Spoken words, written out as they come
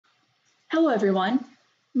Hello everyone,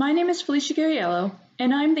 my name is Felicia Guarriello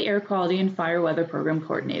and I'm the Air Quality and Fire Weather Program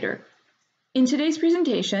Coordinator. In today's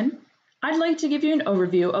presentation, I'd like to give you an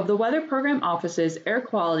overview of the Weather Program Office's Air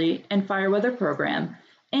Quality and Fire Weather Program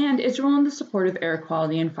and its role in the support of air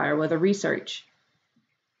quality and fire weather research.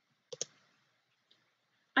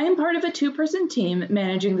 I am part of a two-person team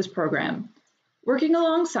managing this program. Working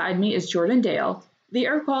alongside me is Jordan Dale, the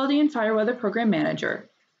Air Quality and Fire Weather Program Manager.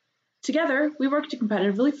 Together, we work to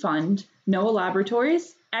competitively fund NOAA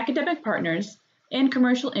laboratories, academic partners, and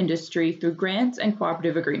commercial industry through grants and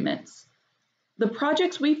cooperative agreements. The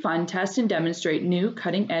projects we fund test and demonstrate new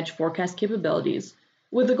cutting-edge forecast capabilities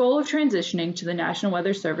with the goal of transitioning to the National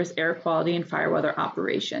Weather Service air quality and fire weather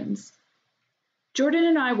operations. Jordan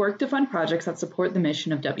and I work to fund projects that support the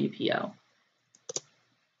mission of WPO.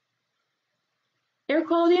 Air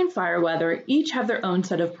quality and fire weather each have their own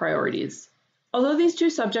set of priorities. Although these two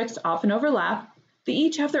subjects often overlap, they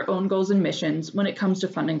each have their own goals and missions when it comes to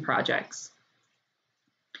funding projects.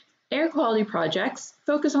 Air quality projects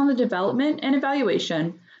focus on the development and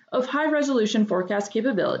evaluation of high-resolution forecast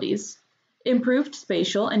capabilities, improved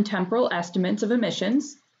spatial and temporal estimates of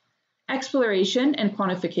emissions, exploration and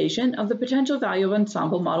quantification of the potential value of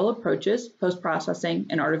ensemble model approaches, post-processing,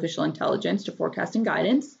 and artificial intelligence to forecasting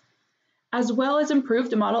guidance, as well as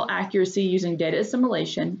improved model accuracy using data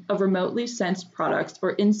assimilation of remotely sensed products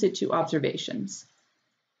or in situ observations.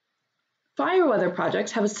 Fire weather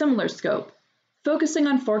projects have a similar scope, focusing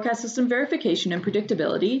on forecast system verification and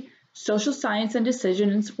predictability, social science and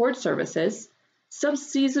decision and support services,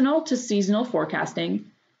 sub-seasonal to seasonal forecasting,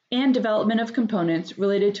 and development of components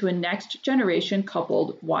related to a next-generation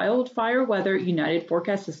coupled wildfire weather united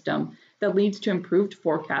forecast system that leads to improved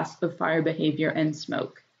forecasts of fire behavior and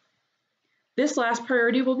smoke. This last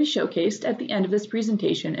priority will be showcased at the end of this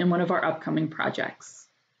presentation in one of our upcoming projects.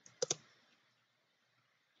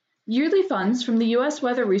 Yearly funds from the U.S.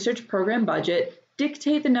 Weather Research Program budget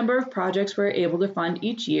dictate the number of projects we're able to fund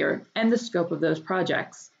each year and the scope of those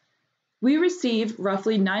projects. We receive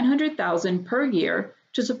roughly $900,000 per year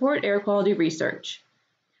to support air quality research.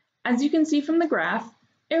 As you can see from the graph,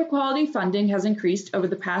 air quality funding has increased over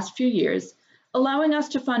the past few years, allowing us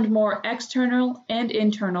to fund more external and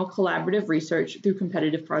internal collaborative research through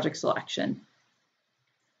competitive project selection.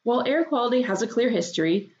 While air quality has a clear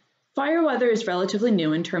history, fire weather is relatively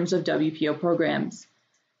new in terms of WPO programs.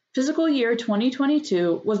 Fiscal year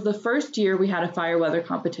 2022 was the first year we had a fire weather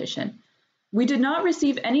competition. We did not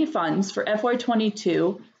receive any funds for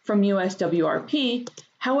FY22 from USWRP,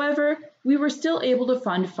 however, we were still able to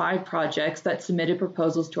fund 5 projects that submitted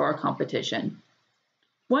proposals to our competition.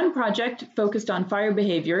 One project focused on fire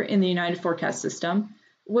behavior in the United Forecast System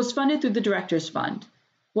was funded through the Director's Fund,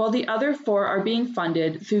 while the other 4 are being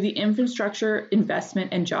funded through the Infrastructure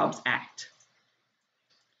Investment and Jobs Act.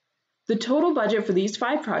 The total budget for these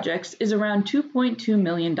 5 projects is around $2.2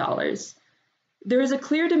 million. There is a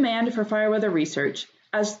clear demand for fire weather research,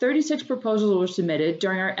 as 36 proposals were submitted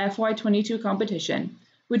during our FY22 competition,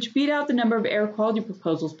 which beat out the number of air quality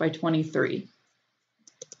proposals by 23.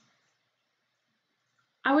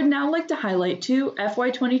 I would now like to highlight 2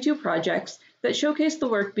 FY22 projects that showcase the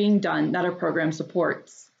work being done that our program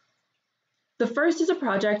supports. The first is a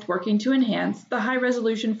project working to enhance the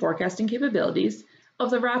high-resolution forecasting capabilities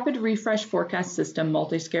of the Rapid Refresh Forecast System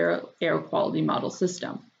multi-scale air quality model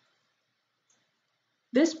system.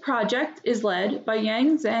 This project is led by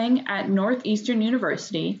Yang Zhang at Northeastern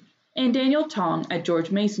University and Daniel Tong at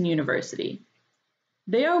George Mason University.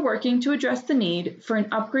 They are working to address the need for an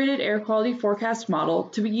upgraded air quality forecast model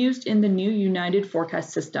to be used in the new United Forecast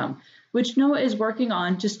System, which NOAA is working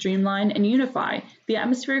on to streamline and unify the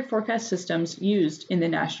atmospheric forecast systems used in the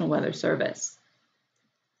National Weather Service.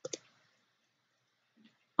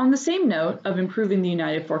 On the same note of improving the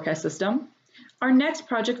United Forecast System, our next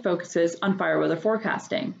project focuses on fire weather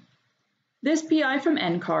forecasting. This PI from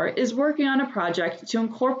NCAR is working on a project to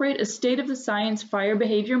incorporate a state-of-the-science fire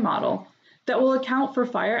behavior model that will account for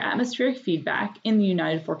fire atmospheric feedback in the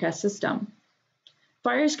United Forecast System.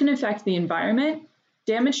 Fires can affect the environment,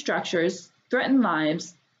 damage structures, threaten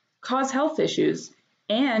lives, cause health issues,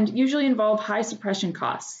 and usually involve high suppression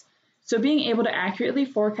costs, so being able to accurately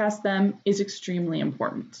forecast them is extremely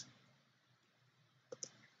important.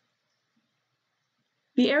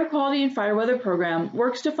 The Air Quality and Fire Weather Program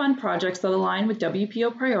works to fund projects that align with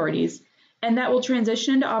WPO priorities and that will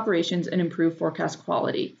transition into operations and improve forecast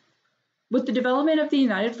quality. With the development of the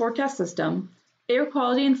United Forecast System, air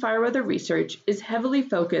quality and fire weather research is heavily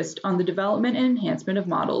focused on the development and enhancement of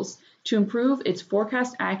models to improve its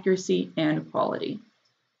forecast accuracy and quality.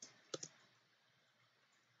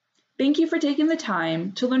 Thank you for taking the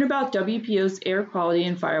time to learn about WPO's Air Quality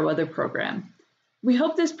and Fire Weather program. We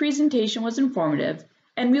hope this presentation was informative,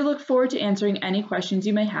 and we look forward to answering any questions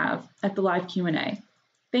you may have at the live Q&A.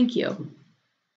 Thank you.